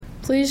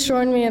Please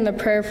join me in the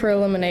prayer for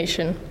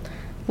illumination.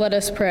 Let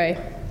us pray.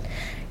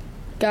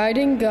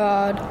 Guiding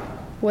God,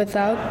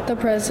 without the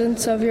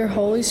presence of your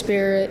Holy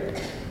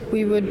Spirit,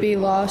 we would be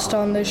lost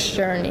on this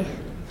journey.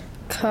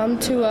 Come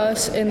to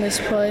us in this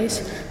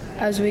place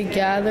as we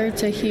gather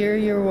to hear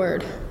your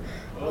word.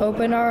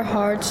 Open our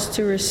hearts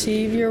to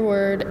receive your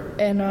word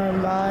and our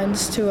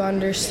minds to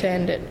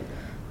understand it.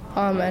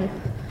 Amen.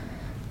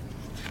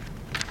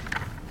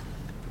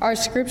 Our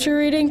scripture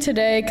reading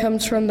today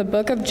comes from the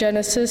book of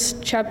Genesis,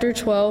 chapter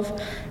 12,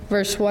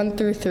 verse 1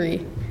 through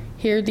 3.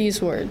 Hear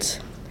these words.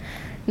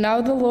 Now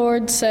the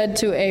Lord said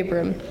to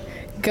Abram,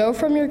 "Go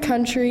from your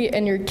country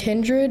and your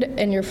kindred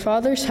and your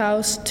father's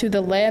house to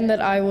the land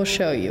that I will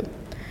show you.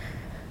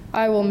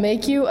 I will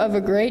make you of a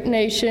great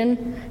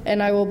nation,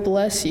 and I will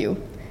bless you,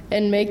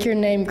 and make your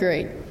name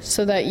great,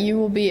 so that you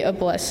will be a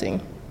blessing.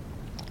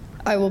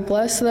 I will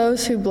bless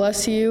those who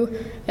bless you,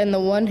 and the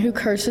one who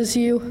curses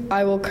you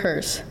I will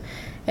curse.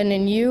 And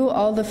in you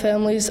all the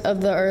families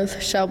of the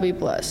earth shall be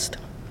blessed."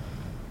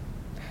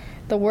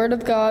 The word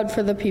of God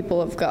for the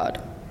people of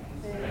God.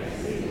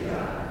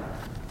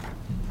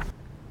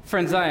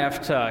 Friends, I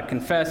have to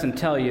confess and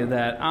tell you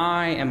that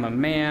I am a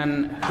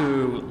man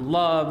who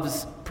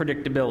loves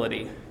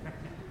predictability.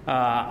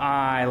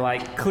 I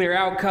like clear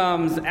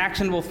outcomes,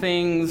 actionable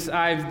things.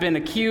 I've been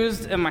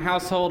accused in my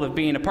household of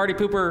being a party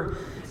pooper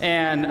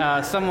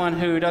and someone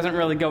who doesn't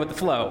really go with the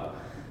flow.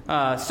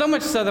 So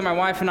much so that my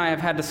wife and I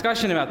have had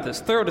discussion about this,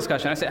 thorough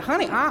discussion. I said,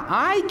 honey,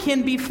 I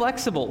can be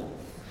flexible.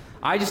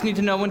 I just need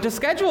to know when to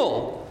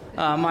schedule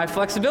my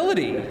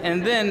flexibility,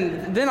 and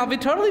then I'll be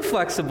totally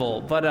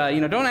flexible. But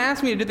don't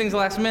ask me to do things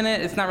last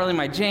minute. It's not really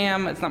my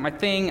jam. It's not my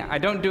thing. I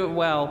don't do it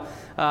well.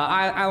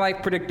 I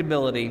like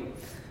predictability,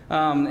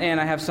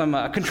 and I have some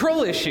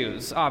control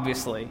issues,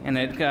 obviously, and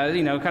it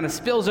kind of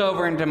spills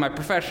over into my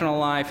professional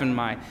life and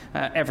my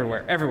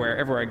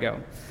everywhere I go.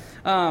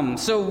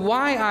 So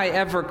why I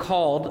ever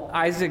called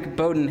Isaac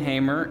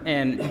Bodenhamer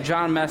and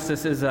John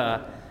Mestis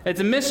it's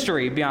a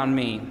mystery beyond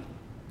me.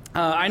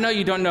 I know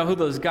you don't know who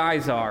those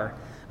guys are.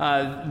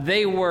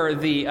 They were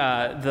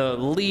the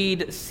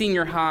lead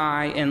senior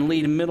high and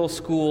lead middle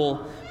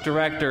school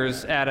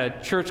directors at a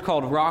church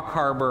called Rock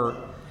Harbor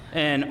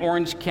in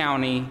Orange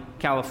County,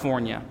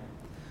 California.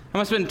 I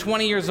must have been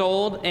 20 years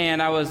old,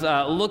 and I was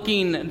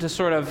looking to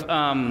sort of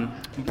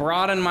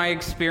broaden my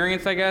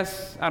experience, I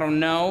guess. I don't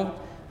know.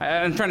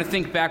 I'm trying to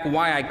think back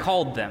why I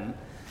called them.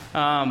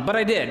 But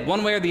I did,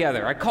 one way or the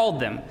other. I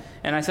called them,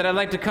 and I said, I'd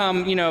like to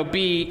come,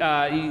 be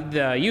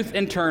the youth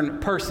intern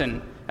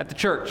person at the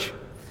church.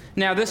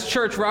 Now, this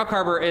church, Rock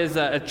Harbor, is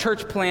a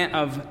church plant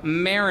of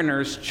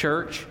Mariners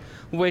Church,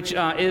 which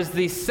is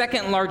the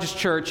second largest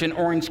church in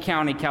Orange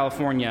County,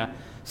 California,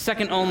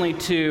 second only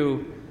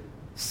to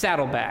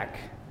Saddleback,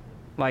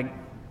 like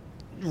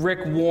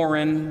Rick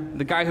Warren,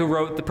 the guy who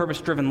wrote The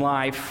Purpose-Driven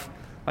Life,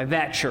 like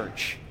that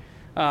church.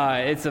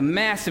 It's a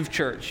massive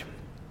church.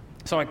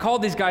 So I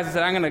called these guys and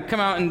said, I'm going to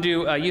come out and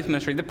do youth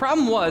ministry. The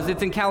problem was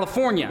it's in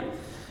California,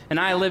 and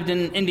I lived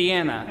in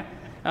Indiana,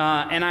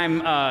 and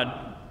I'm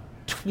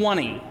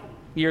 20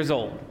 years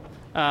old.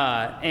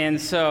 And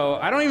so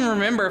I don't even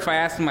remember if I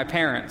asked my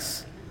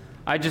parents.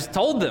 I just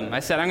told them.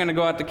 I said, I'm going to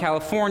go out to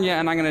California,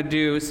 and I'm going to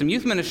do some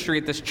youth ministry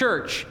at this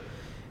church,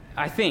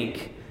 I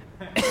think.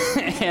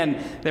 And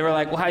they were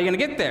like, well, how are you going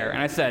to get there?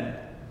 And I said,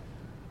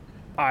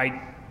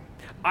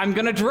 I'm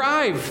going to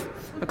drive.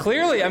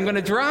 Clearly, I'm going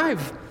to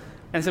drive.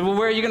 And I said, well,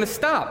 where are you going to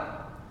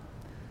stop?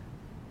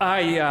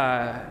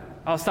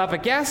 I'll stop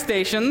at gas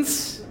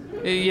stations,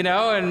 and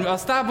I'll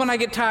stop when I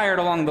get tired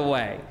along the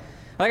way.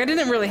 Like, I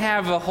didn't really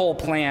have a whole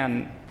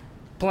plan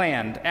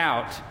planned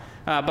out,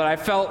 but I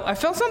felt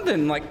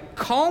something like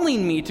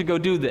calling me to go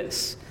do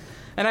this.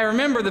 And I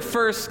remember the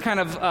first kind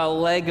of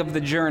leg of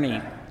the journey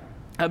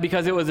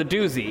because it was a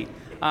doozy.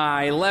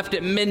 I left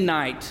at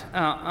midnight,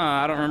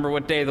 I don't remember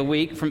what day of the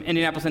week, from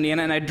Indianapolis,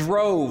 Indiana, and I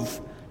drove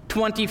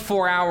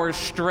 24 hours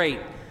straight.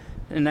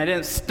 And I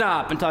didn't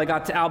stop until I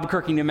got to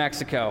Albuquerque, New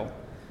Mexico.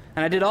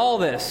 And I did all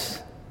this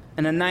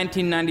in a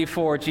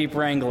 1994 Jeep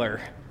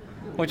Wrangler,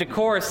 which, of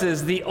course,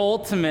 is the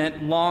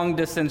ultimate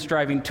long-distance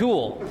driving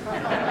tool.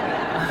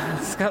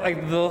 It's got,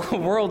 like, the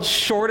world's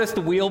shortest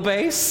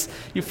wheelbase.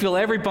 You feel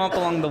every bump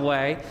along the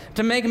way.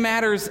 To make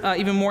matters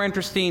even more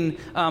interesting,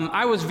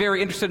 I was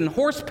very interested in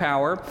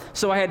horsepower,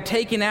 so I had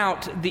taken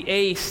out the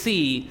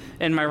AC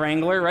in my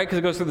Wrangler, right, because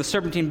it goes through the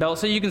serpentine belt,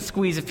 so you can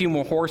squeeze a few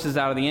more horses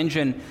out of the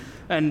engine.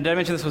 And I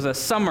mentioned this was a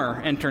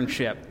summer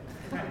internship.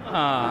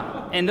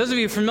 And those of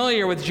you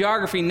familiar with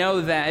geography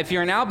know that if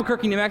you're in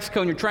Albuquerque, New Mexico,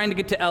 and you're trying to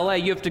get to LA,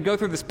 you have to go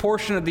through this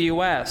portion of the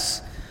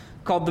U.S.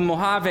 called the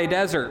Mojave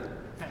Desert.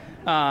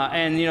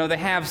 And, they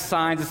have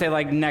signs that say,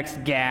 like,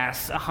 next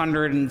gas,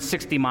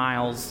 160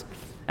 miles.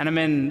 And I'm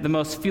in the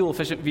most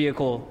fuel-efficient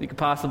vehicle you could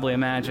possibly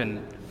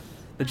imagine,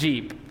 the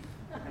Jeep,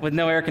 with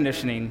no air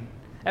conditioning.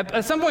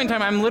 At some point in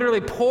time, I'm literally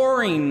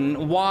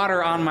pouring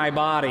water on my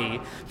body,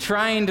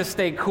 trying to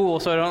stay cool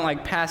so I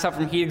don't, pass out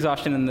from heat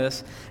exhaustion in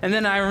this. And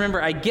then I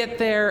remember I get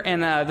there,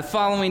 and the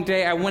following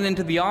day I went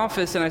into the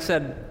office, and I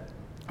said,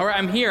 all right,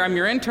 I'm here, I'm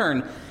your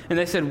intern. And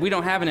they said, we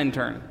don't have an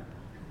intern.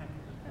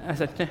 I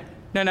said,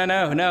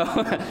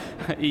 no.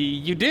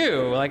 You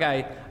do. Like,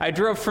 I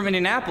drove from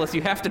Indianapolis.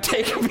 You have to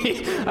take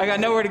me. I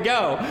got nowhere to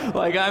go.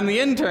 Like, I'm the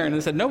intern.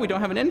 They said, no, we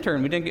don't have an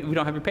intern. We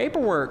don't have your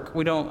paperwork.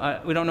 We don't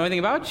know anything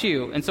about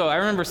you. And so I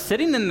remember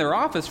sitting in their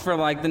office for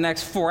like the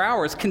next 4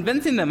 hours,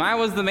 convincing them I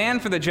was the man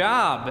for the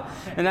job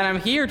and that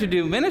I'm here to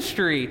do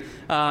ministry.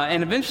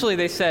 And eventually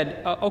they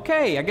said,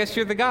 okay, I guess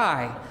you're the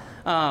guy.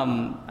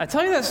 I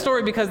tell you that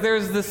story because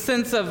there's this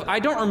sense of, I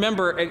don't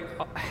remember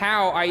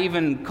how I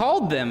even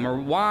called them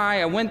or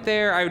why I went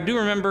there. I do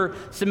remember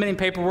submitting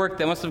paperwork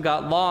that must have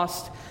got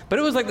lost, but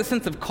it was like the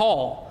sense of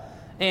call.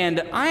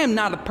 And I am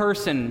not a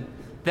person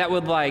that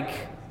would like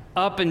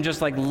up and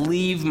just like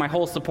leave my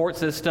whole support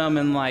system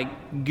and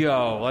like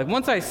go. Like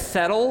once I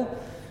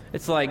settle,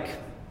 it's like,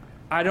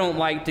 I don't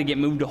like to get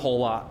moved a whole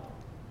lot.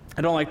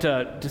 I don't like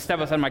to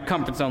step outside my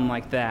comfort zone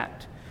like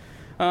that.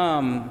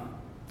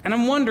 And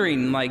I'm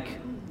wondering,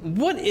 like,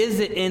 what is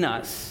it in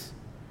us,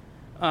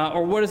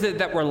 or what is it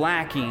that we're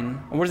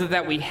lacking, or what is it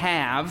that we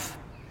have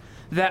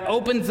that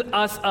opens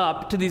us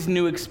up to these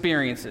new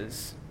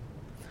experiences?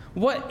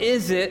 What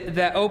is it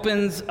that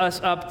opens us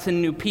up to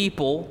new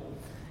people,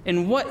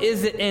 and what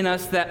is it in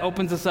us that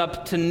opens us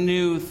up to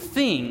new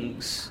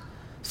things?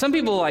 Some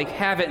people, like,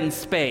 have it in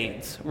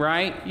spades,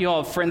 right? You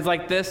all have friends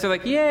like this. They're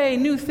like, yay,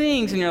 new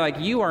things. And you're like,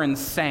 you are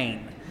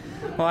insane.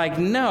 Like,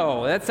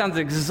 no, that sounds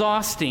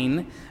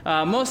exhausting.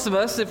 Most of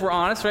us, if we're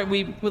honest, right,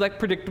 we like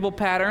predictable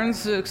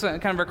patterns,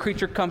 kind of our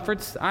creature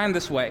comforts. I am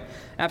this way,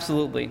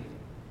 absolutely.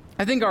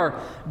 I think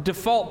our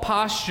default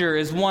posture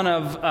is one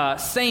of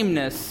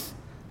sameness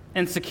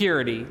and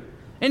security.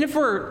 And if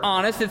we're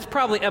honest, it's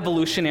probably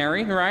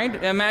evolutionary,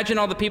 right? Imagine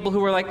all the people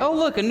who were like, oh,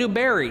 look, a new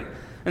berry.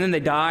 And then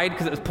they died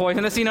because it was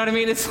poisonous, you know what I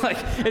mean? It's like,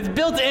 it's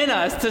built in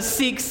us to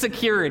seek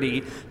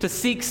security, to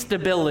seek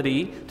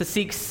stability, to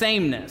seek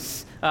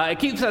sameness. It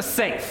keeps us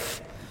safe.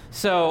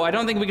 So I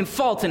don't think we can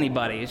fault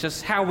anybody. It's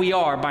just how we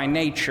are by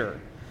nature.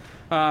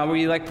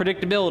 We like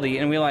predictability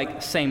and we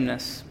like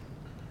sameness.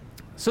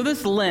 So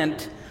this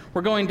Lent,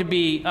 we're going to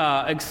be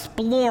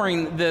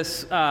exploring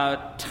this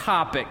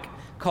topic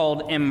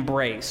called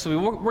embrace. So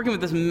we're working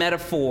with this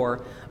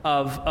metaphor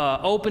of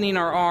opening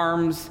our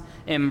arms,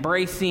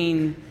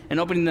 embracing and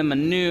opening them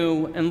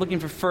anew and looking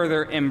for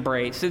further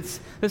embrace.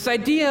 It's this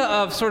idea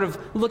of sort of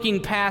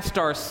looking past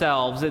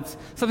ourselves. It's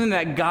something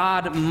that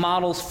God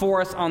models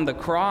for us on the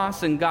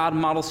cross and God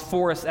models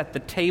for us at the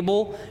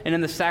table and in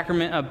the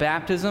sacrament of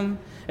baptism.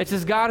 It's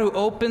this God who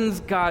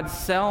opens God's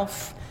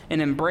self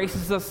and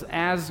embraces us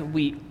as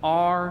we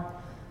are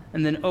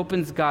and then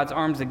opens God's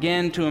arms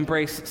again to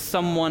embrace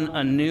someone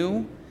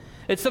anew.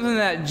 It's something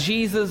that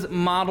Jesus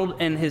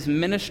modeled in his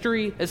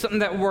ministry. It's something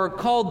that we're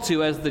called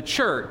to as the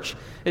church,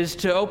 is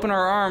to open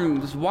our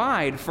arms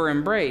wide for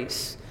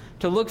embrace,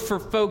 to look for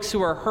folks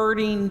who are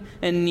hurting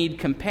and need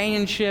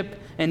companionship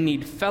and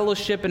need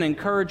fellowship and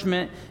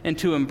encouragement, and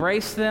to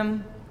embrace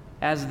them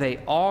as they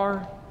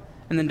are,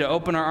 and then to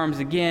open our arms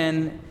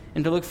again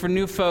and to look for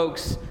new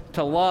folks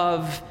to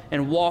love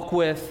and walk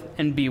with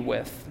and be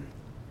with.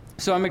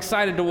 So I'm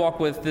excited to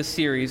walk with this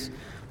series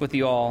with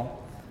you all.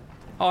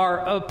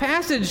 Our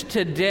passage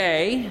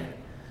today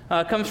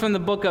comes from the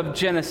book of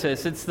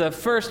Genesis. It's the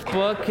first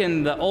book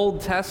in the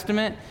Old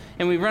Testament,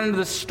 and we run into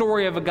the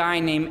story of a guy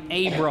named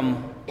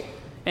Abram.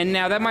 And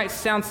now that might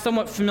sound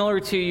somewhat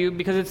familiar to you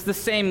because it's the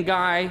same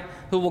guy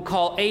who we'll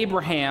call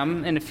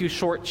Abraham in a few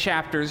short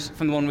chapters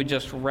from the one we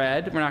just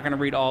read. We're not going to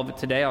read all of it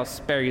today. I'll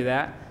spare you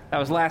that. That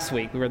was last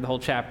week. We read the whole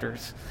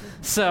chapters.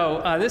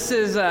 So this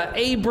is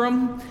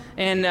Abram,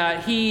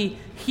 and he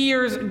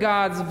hears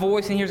God's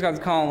voice and hears God's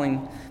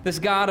calling. This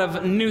God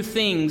of new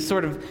things,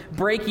 sort of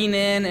breaking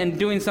in and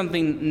doing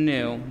something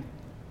new.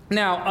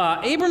 Now,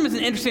 Abram is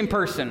an interesting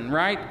person,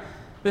 right?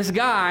 This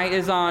guy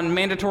is on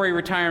mandatory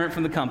retirement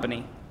from the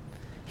company.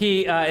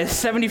 He is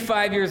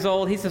 75 years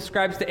old. He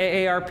subscribes to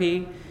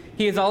AARP.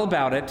 He is all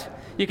about it.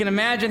 You can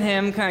imagine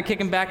him kind of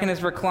kicking back in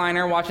his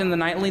recliner, watching the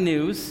nightly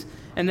news,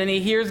 and then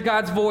he hears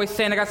God's voice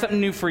saying, I got something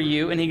new for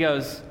you, and he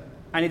goes,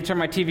 I need to turn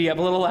my TV up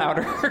a little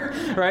louder,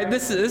 right?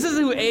 This is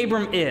who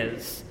Abram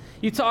is.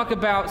 You talk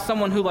about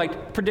someone who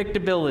liked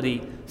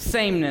predictability,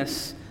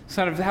 sameness,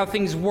 sort of how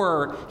things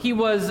were. He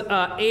was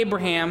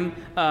Abraham,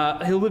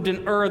 who lived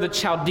in Ur of the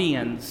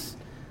Chaldeans.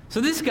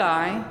 So this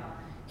guy,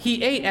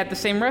 he ate at the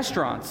same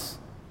restaurants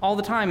all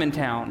the time in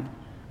town.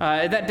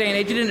 At that day and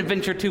age, he didn't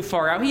venture too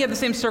far out. He had the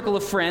same circle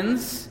of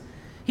friends.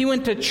 He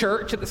went to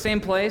church at the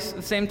same place at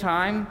the same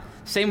time,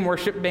 same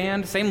worship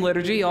band, same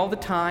liturgy all the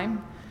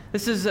time.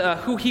 This is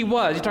who he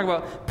was. You talk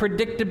about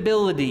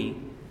predictability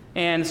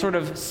and sort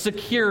of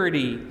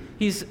security.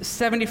 He's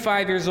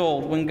 75 years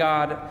old when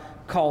God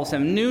calls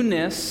him.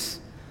 Newness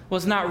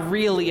was not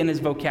really in his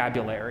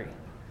vocabulary.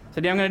 So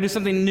I'm going to do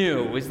something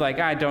new. He's like,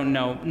 I don't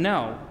know.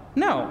 No, I don't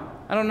know.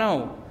 I don't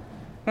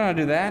know how to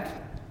do that.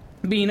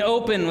 Being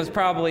open was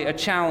probably a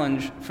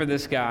challenge for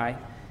this guy.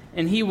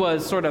 And he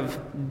was sort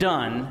of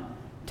done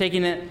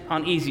taking it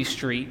on easy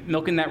street,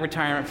 milking that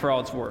retirement for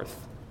all it's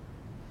worth.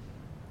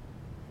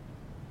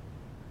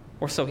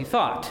 Or so he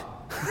thought.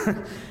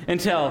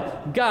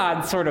 Until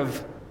God sort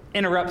of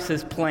interrupts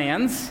his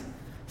plans,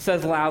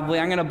 says loudly,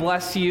 I'm going to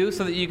bless you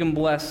so that you can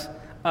bless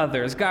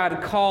others.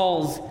 God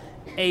calls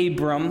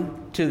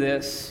Abram to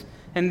this,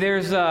 and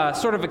there's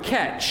sort of a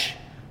catch,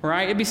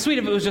 right? It'd be sweet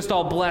if it was just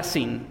all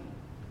blessing.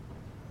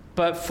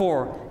 But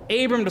for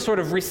Abram to sort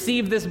of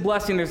receive this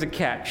blessing, there's a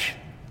catch.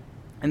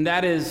 And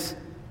that is,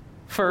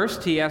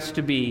 first, he has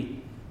to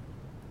be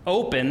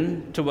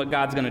open to what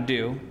God's going to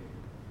do.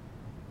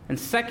 And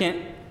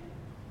second,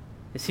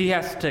 is he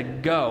has to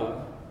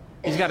go.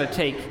 He's got to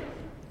take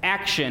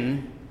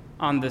action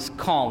on this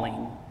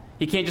calling.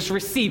 He can't just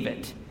receive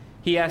it.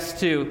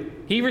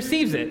 He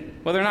receives it,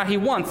 whether or not he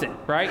wants it,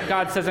 right?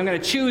 God says, I'm going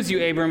to choose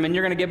you, Abram, and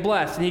you're going to get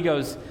blessed. And he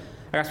goes,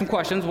 I got some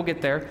questions, we'll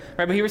get there.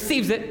 Right? But he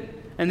receives it,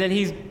 and then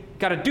he's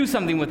got to do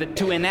something with it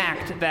to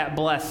enact that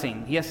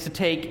blessing. He has to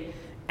take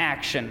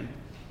action.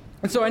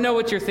 And so I know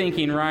what you're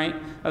thinking, right?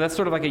 That's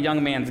sort of like a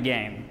young man's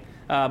game.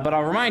 But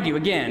I'll remind you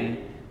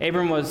again,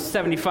 Abram was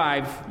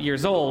 75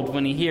 years old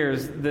when he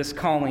hears this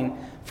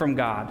calling from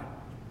God.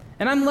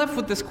 And I'm left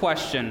with this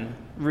question,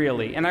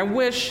 really. And I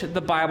wish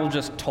the Bible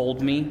just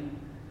told me,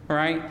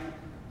 right?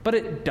 But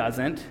it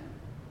doesn't.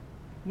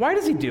 Why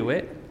does he do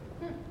it?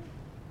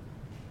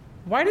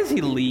 Why does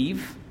he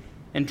leave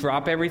and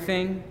drop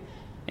everything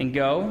and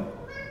go?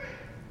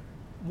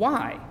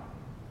 Why?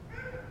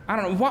 I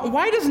don't know.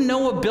 Why does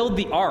Noah build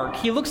the ark?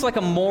 He looks like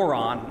a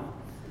moron,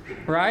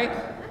 right?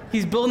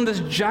 He's building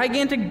this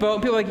gigantic boat.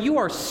 And people are like, you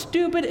are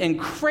stupid and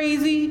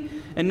crazy.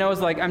 And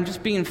Noah's like, I'm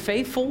just being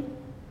faithful.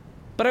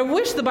 But I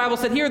wish the Bible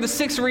said, here are the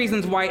 6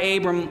 reasons why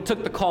Abram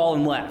took the call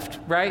and left,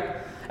 right?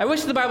 I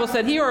wish the Bible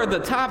said, here are the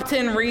top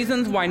 10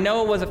 reasons why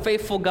Noah was a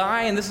faithful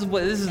guy, and this is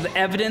the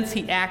evidence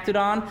he acted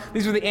on.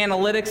 These are the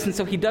analytics, and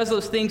so he does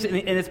those things, and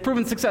it's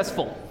proven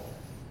successful.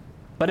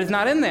 But it's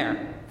not in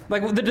there.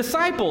 Like the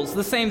disciples,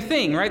 the same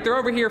thing, right? They're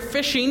over here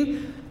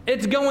fishing.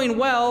 It's going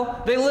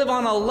well. They live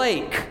on a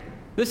lake.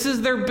 This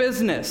is their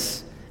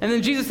business. And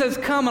then Jesus says,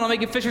 come, and I'll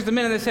make you fishers of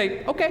men. And they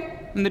say,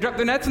 okay. And they drop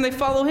their nets, and they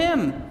follow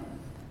him.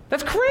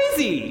 That's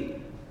crazy.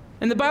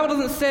 And the Bible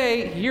doesn't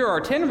say, here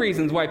are 10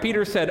 reasons why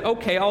Peter said,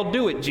 okay, I'll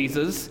do it,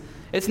 Jesus.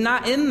 It's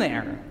not in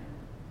there.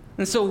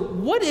 And so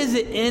what is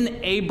it in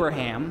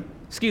Abram,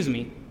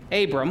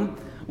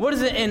 what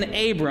is it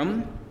in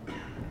Abram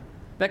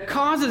that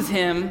causes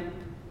him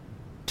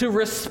to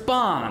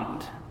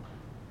respond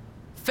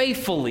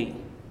faithfully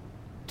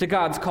to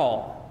God's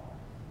call?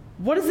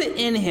 What is it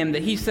in him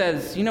that he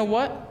says, you know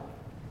what?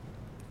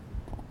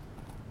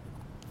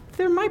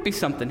 There might be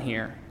something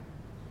here.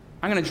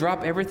 I'm going to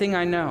drop everything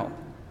I know.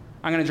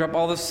 I'm going to drop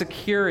all the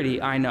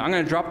security I know. I'm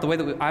going to drop the way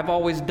that I've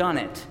always done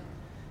it.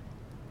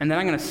 And then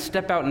I'm going to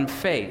step out in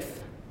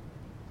faith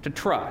to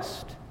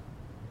trust.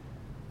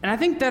 And I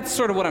think that's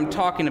sort of what I'm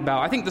talking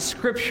about. I think the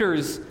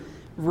scriptures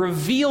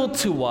reveal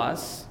to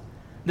us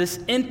this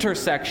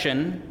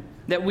intersection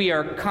that we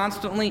are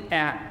constantly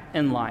at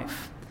in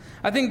life.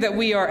 I think that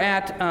we are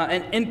at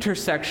an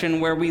intersection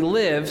where we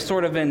live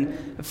sort of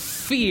in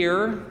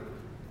fear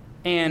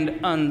and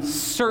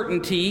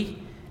uncertainty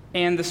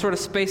and the sort of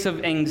space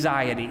of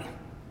anxiety.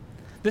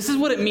 This is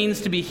what it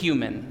means to be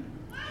human.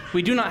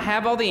 We do not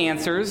have all the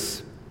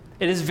answers.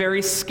 It is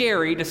very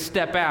scary to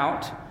step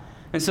out.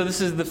 And so this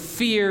is the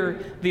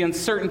fear, the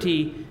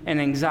uncertainty, and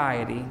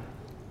anxiety.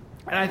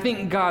 And I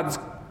think God's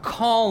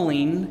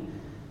calling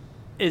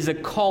is a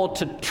call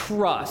to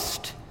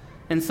trust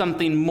in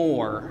something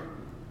more,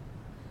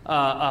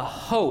 a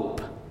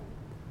hope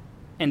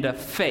and a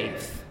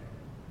faith.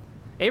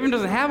 Abram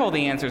doesn't have all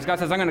the answers. God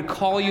says, I'm going to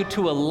call you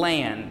to a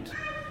land.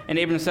 And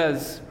Abram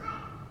says,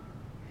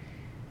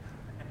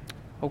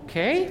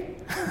 okay,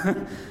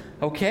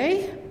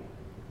 okay.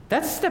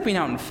 That's stepping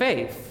out in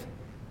faith.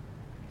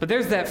 But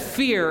there's that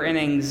fear and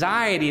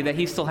anxiety that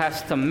he still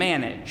has to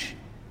manage.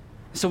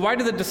 So why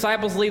do the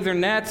disciples leave their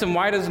nets, and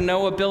why does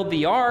Noah build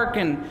the ark?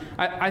 And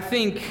I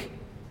think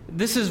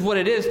this is what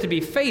it is to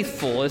be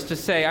faithful, is to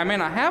say, I may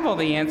not have all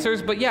the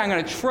answers, but yeah, I'm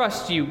going to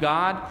trust you,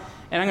 God,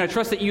 and I'm going to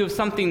trust that you have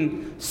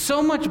something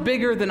so much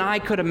bigger than I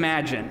could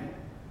imagine.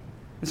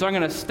 And so I'm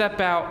going to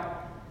step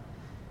out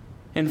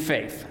in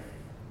faith.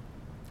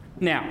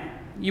 Now,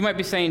 you might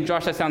be saying,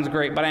 Josh, that sounds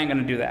great, but I ain't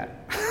going to do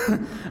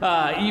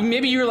that.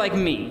 Maybe you're like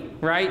me,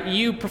 right?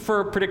 You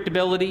prefer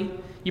predictability.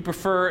 You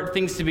prefer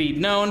things to be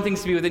known,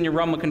 things to be within your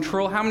realm of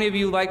control. How many of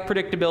you like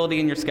predictability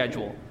in your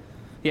schedule?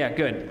 Yeah,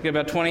 good. Good,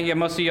 about 20. Yeah,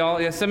 most of y'all.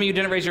 Yeah, some of you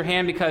didn't raise your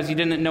hand because you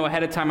didn't know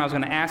ahead of time I was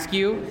going to ask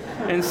you.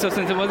 And so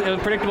since it was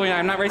predictable,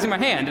 I'm not raising my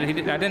hand.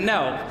 I didn't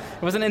know.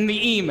 It wasn't in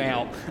the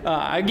email.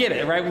 I get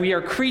it, right? We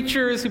are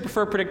creatures who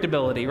prefer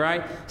predictability,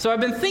 right? So I've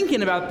been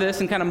thinking about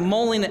this and kind of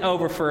mulling it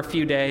over for a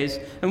few days.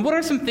 And what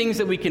are some things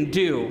that we can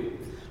do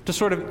to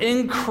sort of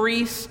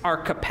increase our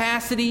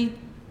capacity,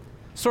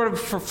 sort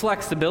of for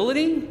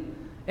flexibility,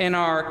 and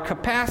our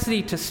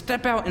capacity to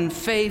step out in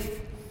faith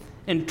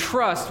and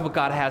trust what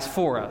God has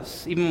for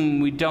us, even when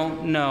we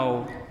don't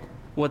know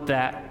what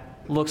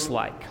that looks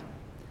like?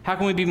 How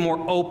can we be more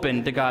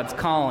open to God's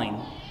calling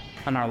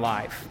on our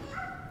life?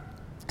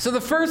 So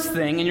the first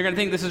thing, and you're going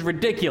to think this is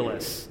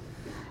ridiculous,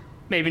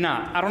 Maybe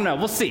not. I don't know.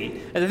 We'll see.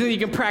 And the thing that you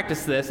can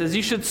practice this is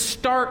you should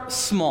start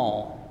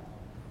small.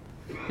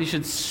 You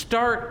should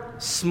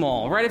start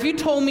small, right? If you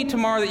told me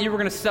tomorrow that you were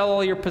going to sell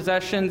all your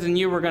possessions and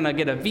you were going to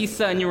get a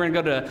visa and you were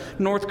going to go to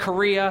North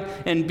Korea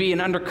and be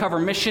an undercover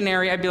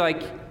missionary, I'd be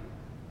like,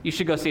 you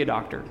should go see a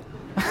doctor.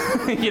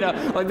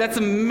 That's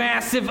a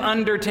massive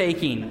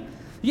undertaking.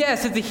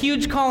 Yes, it's a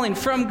huge calling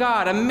from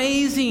God.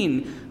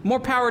 Amazing. More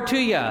power to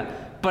you.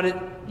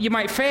 But you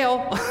might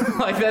fail.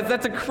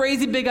 That's a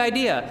crazy big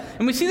idea.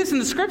 And we see this in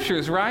the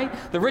scriptures, right?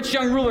 The rich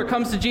young ruler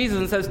comes to Jesus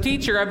and says,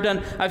 "Teacher,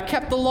 I've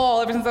kept the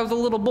law ever since I was a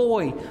little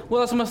boy. What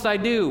else must I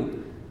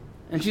do?"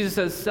 And Jesus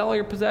says, "Sell all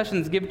your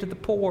possessions, give it to the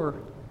poor,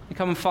 and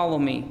come and follow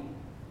me."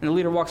 And the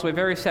leader walks away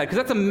very sad, because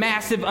that's a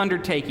massive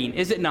undertaking,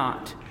 is it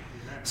not?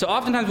 So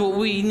oftentimes what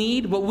we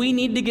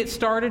need to get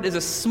started is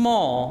a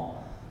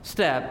small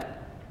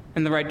step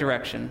in the right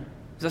direction.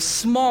 It's a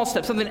small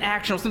step, something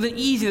actionable, something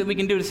easy that we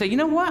can do to say, you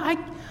know what,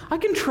 I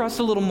can trust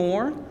a little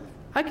more.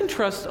 I can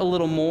trust a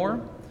little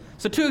more.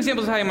 So 2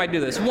 examples of how you might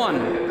do this.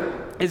 One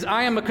is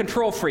I am a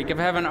control freak, if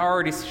I haven't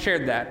already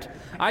shared that.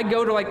 I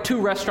go to 2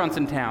 restaurants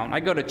in town.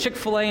 I go to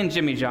Chick-fil-A and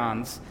Jimmy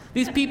John's.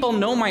 These people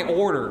know my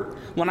order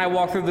when I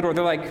walk through the door.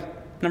 They're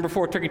like, "Number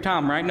 4, Turkey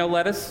Tom, right? No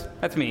lettuce?"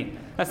 That's me.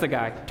 That's the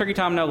guy. Turkey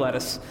Tom, no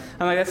lettuce.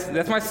 I'm like,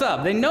 that's my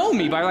sub. They know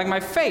me by my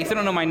face. They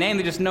don't know my name.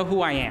 They just know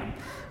who I am.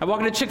 I walk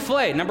into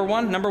Chick-fil-A, number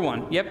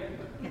one. Yep.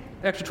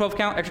 Extra 12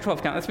 count.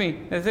 That's me.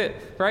 That's it,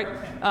 right?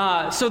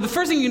 So the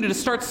first thing you can do to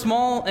start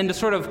small and to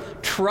sort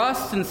of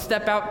trust and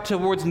step out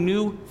towards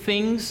new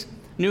things,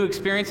 new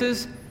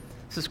experiences,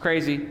 this is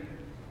crazy,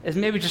 is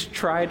maybe just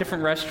try a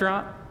different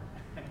restaurant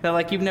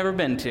that you've never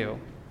been to.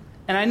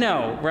 And I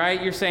know,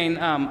 right? You're saying,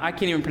 I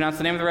can't even pronounce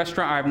the name of the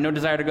restaurant. I have no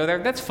desire to go there.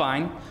 That's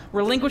fine.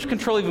 Relinquish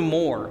control even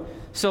more.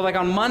 So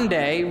on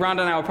Monday,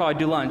 Rhonda and I will probably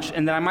do lunch,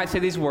 and then I might say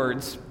these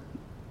words.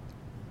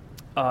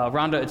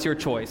 Rhonda, it's your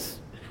choice.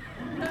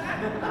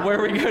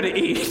 Where we go to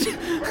eat.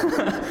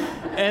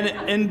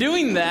 And in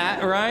doing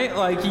that,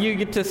 right, you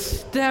get to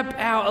step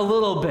out a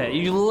little bit.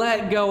 You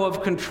let go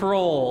of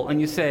control, and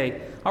you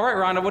say, all right,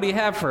 Rhonda, what do you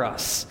have for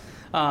us?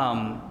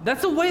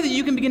 That's a way that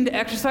you can begin to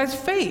exercise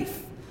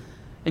faith.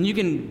 And you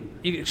can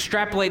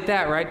extrapolate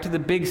that, right, to the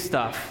big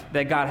stuff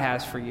that God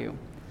has for you.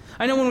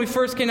 I know when we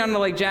first came down to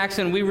Lake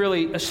Jackson, we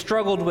really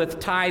struggled with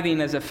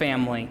tithing as a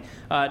family.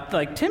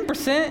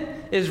 10%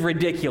 is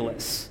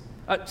ridiculous.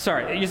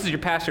 Sorry, this is your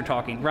pastor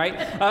talking, right?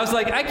 I was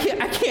like, I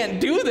can't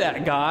do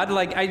that, God.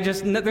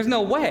 There's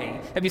no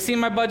way. Have you seen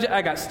my budget?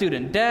 I got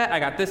student debt. I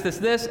got this. I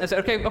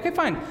said, okay,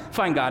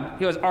 fine, God.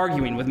 He was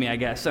arguing with me, I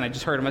guess, and I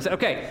just heard him. I said,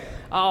 okay,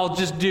 I'll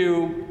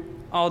do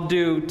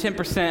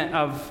 10%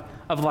 of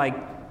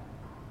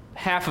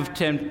half of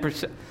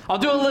 10%. I'll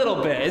do a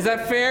little bit. Is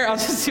that fair? I'll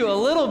just do a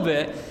little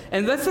bit.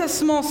 And that's that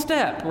small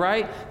step,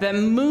 right? That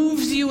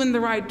moves you in the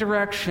right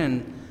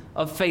direction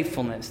of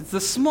faithfulness. It's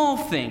the small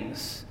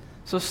things.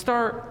 So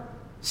start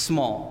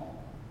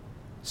small.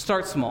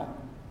 Start small.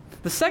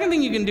 The second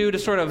thing you can do to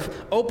sort of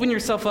open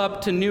yourself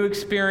up to new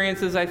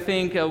experiences, I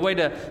think, a way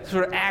to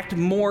sort of act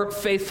more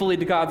faithfully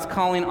to God's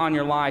calling on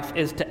your life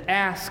is to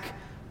ask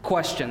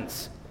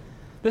questions.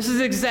 This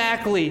is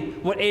exactly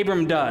what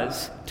Abram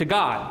does to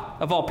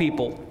God, of all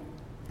people.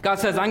 God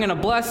says, I'm going to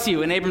bless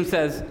you. And Abram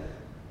says,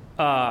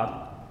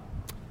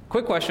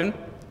 quick question.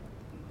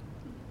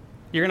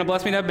 You're going to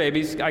bless me to have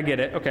babies. I get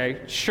it.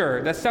 Okay,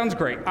 sure. That sounds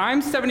great.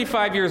 I'm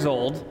 75 years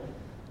old.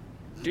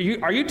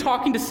 Are you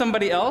talking to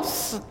somebody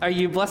else? Are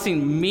you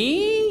blessing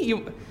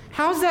me?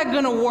 How's that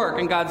going to work?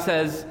 And God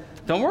says,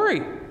 don't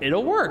worry.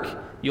 It'll work.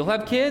 You'll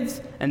have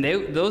kids, and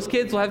those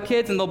kids will have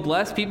kids, and they'll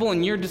bless people,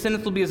 and your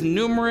descendants will be as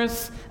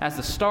numerous as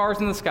the stars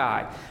in the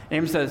sky. And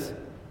Abram says,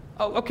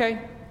 oh,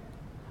 okay.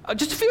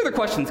 Just a few other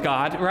questions,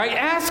 God, right?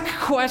 Ask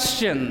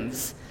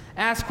questions.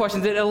 Ask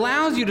questions. It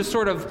allows you to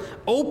sort of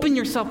open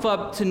yourself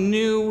up to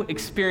new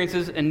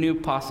experiences and new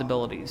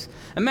possibilities.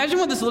 Imagine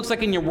what this looks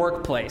like in your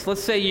workplace.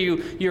 Let's say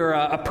you're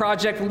a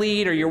project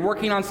lead or you're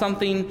working on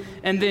something,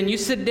 and then you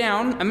sit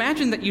down.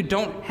 Imagine that you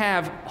don't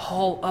have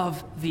all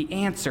of the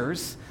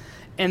answers,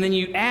 and then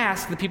you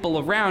ask the people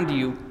around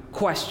you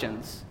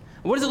questions.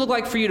 What does it look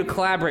like for you to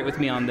collaborate with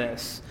me on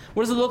this?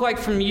 What does it look like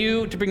from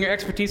you to bring your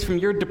expertise from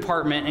your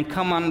department and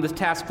come on this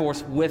task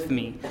force with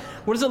me?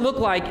 What does it look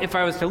like if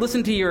I was to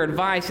listen to your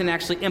advice and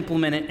actually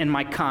implement it in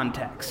my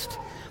context?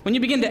 When you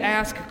begin to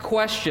ask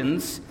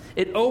questions,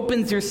 it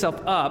opens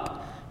yourself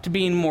up to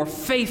being more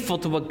faithful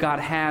to what God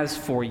has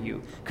for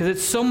you, because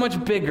it's so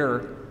much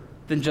bigger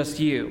than just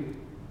you.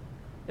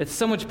 It's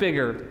so much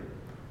bigger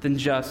than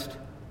just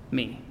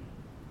me.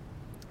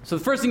 So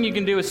the first thing you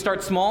can do is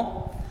start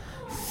small.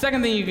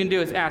 Second thing you can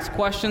do is ask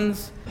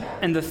questions.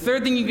 And the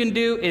third thing you can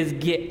do is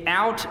get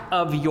out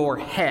of your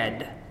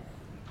head.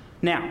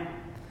 Now,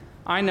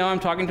 I know I'm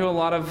talking to a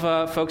lot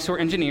of folks who are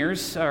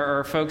engineers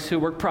or folks who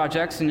work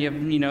projects, and you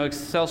have,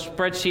 Excel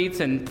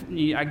spreadsheets, and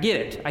I get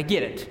it.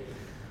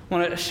 I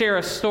want to share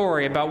a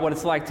story about what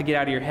it's like to get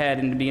out of your head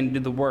and to begin to do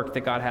the work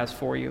that God has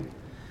for you.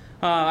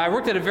 I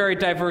worked at a very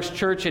diverse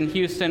church in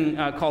Houston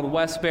called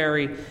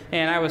Westbury,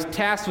 and I was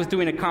tasked with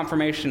doing a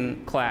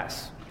confirmation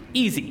class.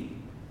 Easy.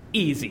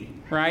 Easy,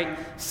 right?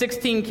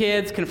 16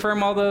 kids,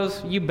 confirm all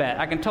those? You bet.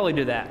 I can totally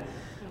do that.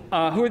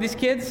 Who are these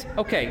kids?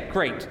 Okay,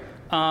 great.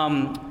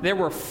 There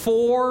were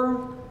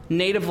 4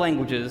 native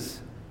languages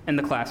in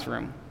the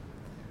classroom.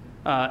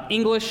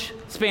 English,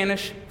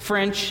 Spanish,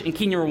 French, and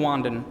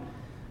Kinyarwandan.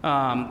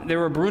 There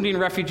were Burundian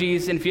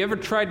refugees, and if you ever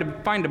tried to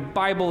find a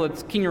Bible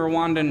that's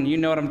Kinyarwandan, you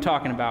know what I'm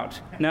talking about.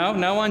 No?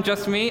 No one?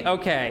 Just me?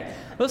 Okay.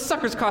 Those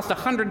suckers cost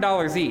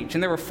 $100 each,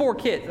 and there were 4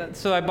 kids.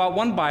 So I bought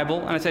one Bible,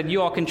 and I said,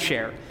 you all can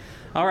share.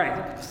 All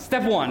right,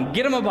 step 1,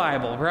 get them a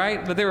Bible,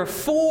 right? But there were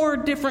 4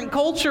 different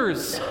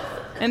cultures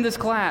in this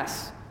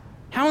class.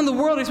 How in the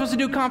world are you supposed to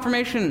do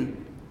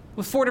confirmation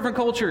with 4 different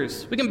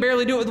cultures? We can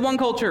barely do it with one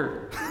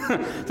culture. So I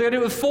got to do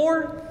it with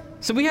 4?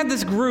 So we had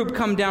this group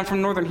come down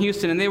from northern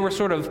Houston, and they were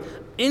sort of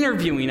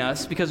interviewing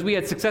us because we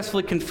had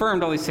successfully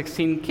confirmed all these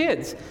 16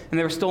 kids, and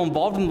they were still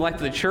involved in the life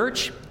of the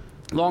church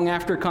long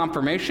after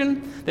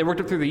confirmation. They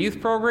worked up through the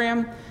youth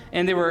program,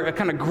 and they were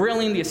kind of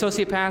grilling the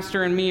associate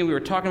pastor and me, and we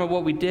were talking about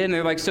what we did, and they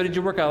were like, so did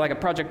you work out like a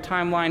project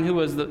timeline? Who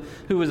was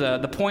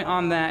the point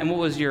on that, and what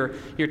was your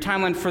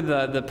timeline for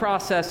the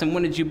process, and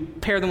when did you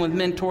pair them with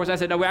mentors? I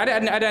said, no, I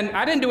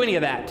didn't do any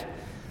of that.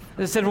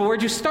 They said, well,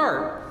 where'd you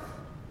start?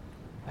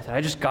 I said,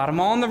 I just got them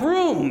all in the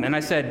room. And I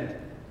said,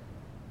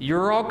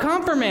 you're all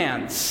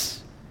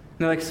confirmands. And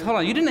they're like, hold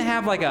on, you didn't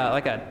have like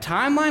a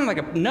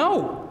timeline?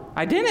 No,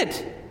 I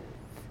didn't.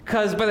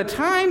 Because by the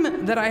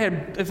time that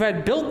if I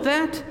had built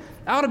that,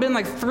 I would have been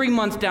like 3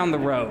 months down the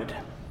road.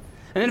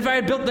 And then if I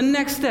had built the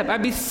next step,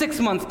 I'd be 6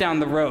 months down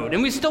the road.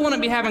 And we still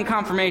wouldn't be having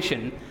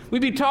confirmation.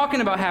 We'd be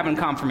talking about having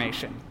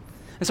confirmation.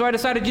 And so I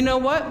decided, you know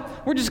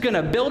what? We're just going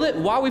to build it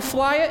while we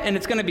fly it, and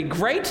it's going to be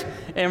great,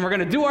 and we're going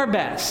to do our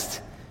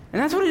best.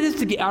 And that's what it is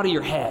to get out of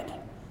your head.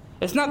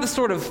 It's not this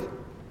sort of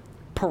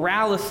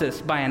paralysis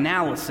by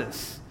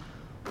analysis,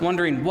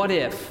 wondering, what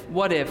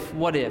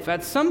if?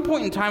 At some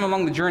point in time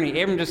along the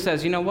journey, Abram just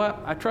says, you know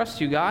what? I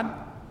trust you, God.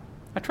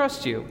 I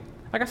trust you.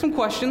 I got some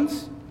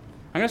questions.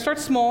 I'm going to start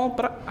small,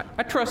 but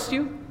I trust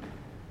you.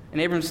 And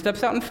Abram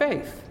steps out in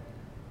faith.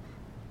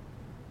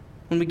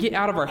 When we get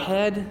out of our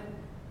head,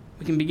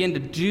 we can begin to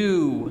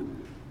do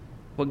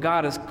what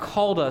God has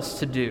called us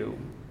to do.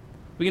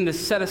 We begin to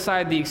set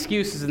aside the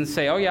excuses and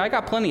say, oh yeah, I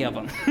got plenty of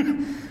them.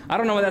 I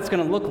don't know what that's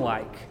going to look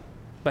like.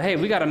 But hey,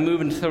 we got to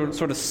move into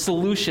sort of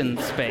solution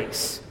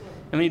space.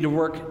 And we need to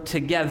work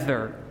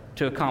together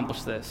to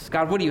accomplish this.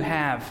 God, what do you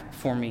have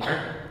for me?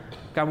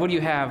 God, what do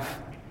you have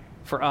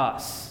for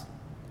us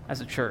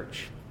as a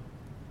church?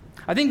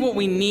 I think what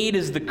we need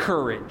is the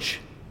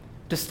courage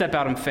to step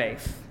out in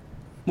faith.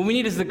 What we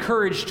need is the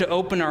courage to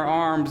open our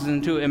arms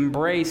and to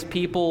embrace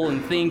people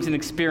and things and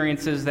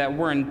experiences that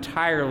we're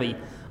entirely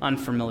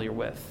unfamiliar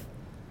with.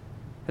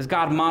 As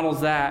God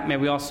models that, may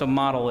we also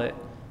model it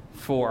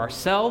for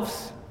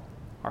ourselves,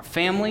 our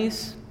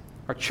families,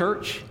 our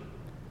church,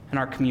 and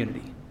our community.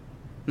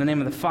 In the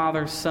name of the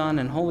Father, Son,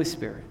 and Holy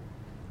Spirit.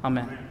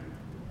 Amen.